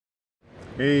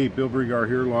Hey, Bill Brigar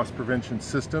here, Loss Prevention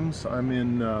Systems. I'm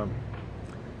in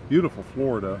beautiful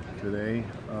Florida today.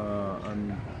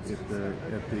 I'm at the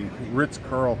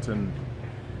Ritz-Carlton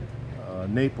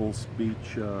Naples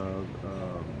Beach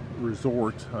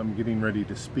resort. I'm getting ready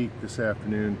to speak this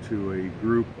afternoon to a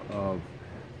group of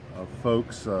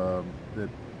folks that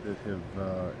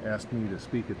have asked me to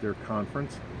speak at their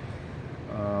conference.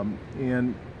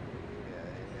 And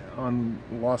on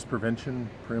loss prevention,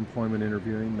 pre-employment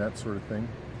interviewing, that sort of thing.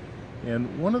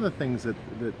 And one of the things that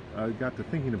I got to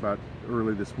thinking about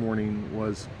early this morning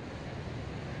was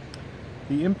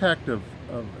the impact of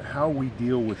how we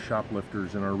deal with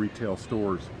shoplifters in our retail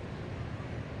stores.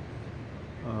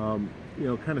 You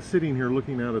know, kind of sitting here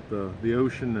looking out at the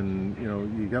ocean, and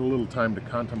you got a little time to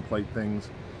contemplate things.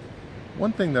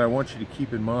 One thing that I want you to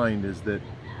keep in mind is that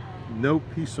no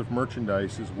piece of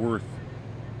merchandise is worth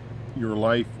your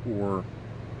life or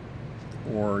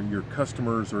your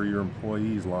customers or your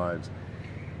employees' lives.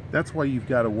 That's why you've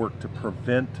got to work to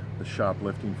prevent the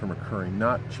shoplifting from occurring,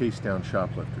 not chase down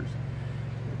shoplifters.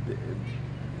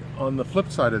 On the flip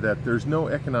side of that, there's no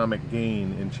economic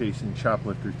gain in chasing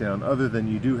shoplifters down, other than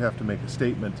you do have to make a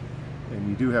statement and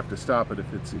you do have to stop it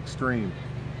if it's extreme.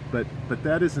 But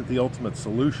that isn't the ultimate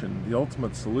solution. The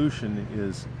ultimate solution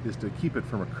is to keep it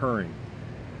from occurring.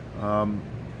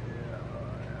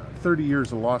 30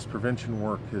 years of loss prevention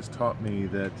work has taught me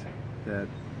that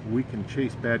we can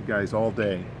chase bad guys all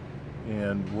day,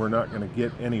 and we're not going to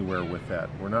get anywhere with that.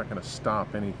 We're not going to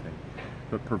stop anything,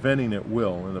 but preventing it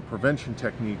will. And the prevention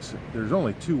techniques, there's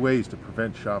only two ways to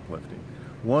prevent shoplifting.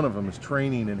 One of them is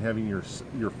training and having your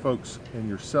folks and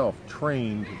yourself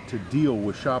trained to deal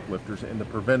with shoplifters and to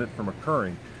prevent it from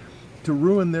occurring, to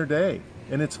ruin their day.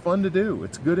 And it's fun to do.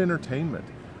 It's good entertainment,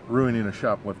 ruining a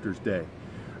shoplifter's day.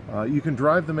 You can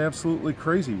drive them absolutely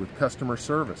crazy with customer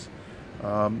service.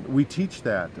 We teach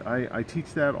that. I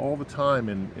teach that all the time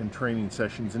in training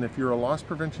sessions. And if you're a Loss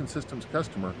Prevention Systems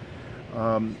customer,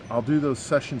 I'll do those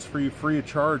sessions for you free of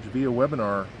charge via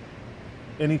webinar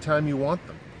anytime you want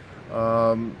them.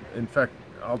 In fact,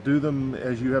 I'll do them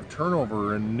as you have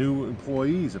turnover and new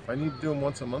employees. If I need to do them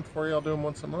once a month for you, I'll do them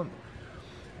once a month.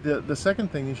 The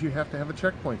second thing is you have to have a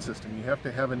checkpoint system. You have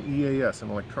to have an EAS, an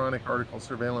electronic article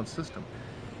surveillance system.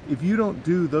 If you don't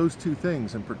do those two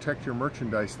things and protect your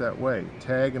merchandise that way,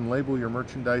 tag and label your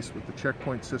merchandise with the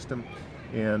checkpoint system,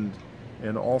 and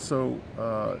also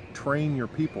train your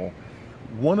people,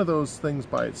 one of those things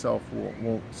by itself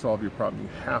won't solve your problem. You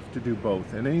have to do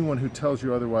both. And anyone who tells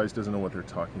you otherwise doesn't know what they're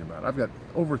talking about. I've got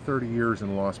over 30 years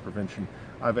in loss prevention.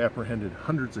 I've apprehended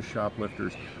hundreds of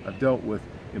shoplifters. I've dealt with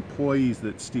employees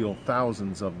that steal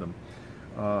thousands of them.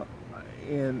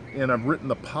 And I've written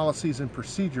the policies and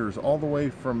procedures all the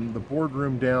way from the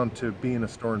boardroom down to being a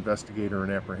store investigator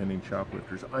and apprehending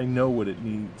shoplifters. I know what it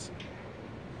needs,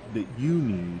 that you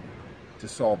need, to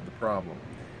solve the problem.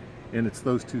 And it's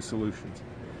those two solutions.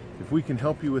 If we can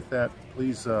help you with that,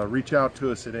 please reach out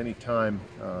to us at any time.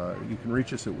 You can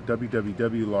reach us at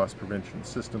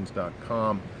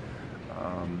www.losspreventionsystems.com.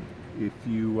 If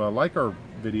you like our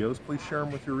videos, please share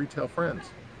them with your retail friends.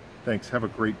 Thanks. Have a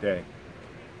great day.